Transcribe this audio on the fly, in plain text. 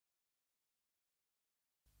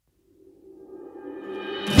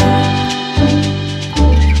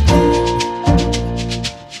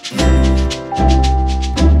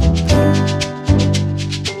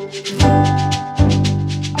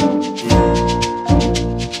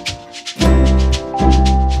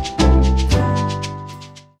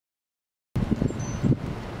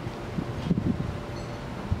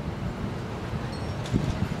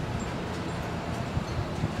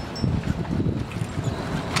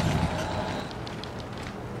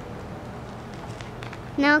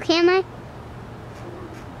No, can I?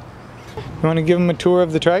 You want to give them a tour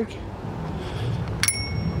of the trike?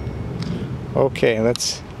 Okay,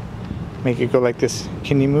 let's make it go like this.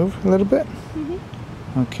 Can you move a little bit?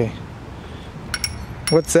 Mm-hmm. Okay.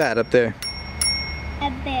 What's that up there?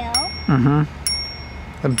 A bell.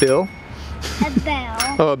 Mm-hmm. A bill? A bell.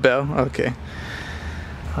 Oh, a bell. Okay.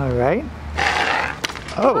 All right.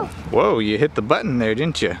 Oh, whoa, you hit the button there,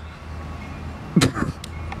 didn't you?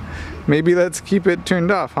 Maybe let's keep it turned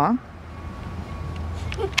off, huh?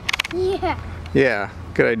 Yeah. Yeah,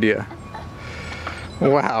 good idea.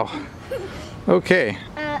 Wow. Okay.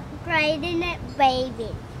 Riding it, baby.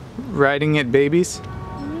 Riding it, babies?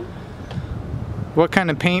 Mm-hmm. What kind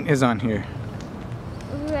of paint is on here?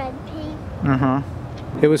 Red paint. Uh-huh.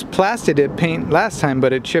 It was plasticated paint last time,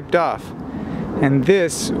 but it chipped off. And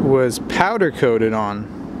this was powder coated on.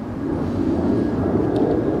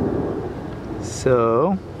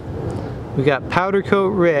 So, we got powder coat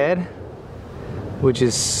red, which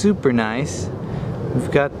is super nice. We've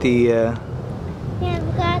got the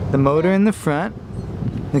motor in the front,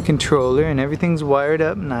 the controller, and everything's wired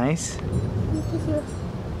up nice.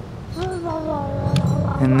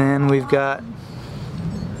 And then we've got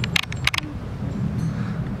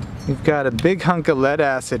a big hunk of lead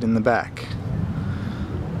acid in the back.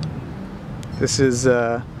 This is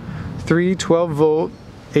 3 12-volt,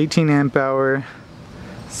 18 amp hour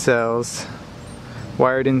cells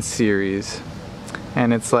wired in series.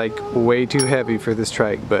 And it's like way too heavy for this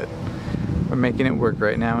trike, but we're making it work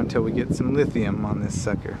right now until we get some lithium on this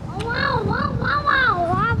sucker.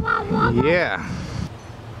 Yeah.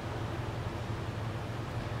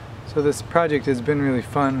 So this project has been really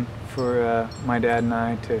fun for my dad and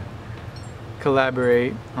I to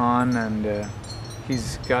collaborate on, and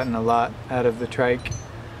he's gotten a lot out of the trike.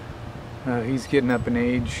 He's getting up in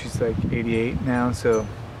age, he's like 88 now, so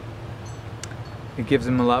it gives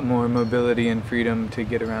him a lot more mobility and freedom to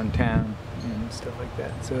get around town and stuff like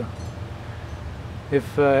that. So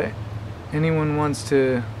if anyone wants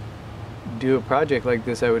to do a project like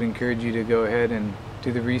this, I would encourage you to go ahead and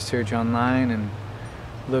do the research online and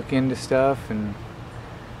look into stuff and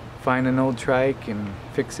find an old trike and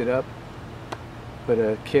fix it up, put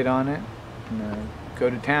a kit on it, and go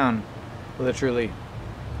to town, literally.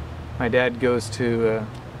 My dad goes to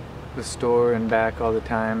the store and back all the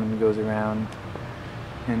time and goes around,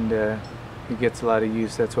 and he gets a lot of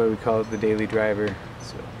use. That's why we call it the daily driver.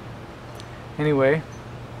 So anyway,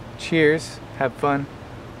 cheers, have fun.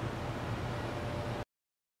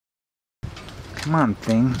 Come on,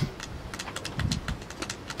 thing.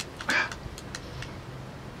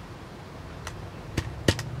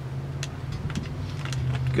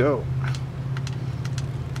 Go.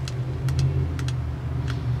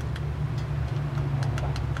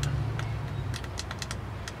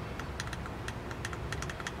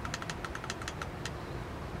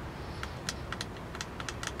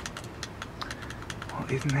 Well,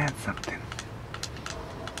 isn't that something?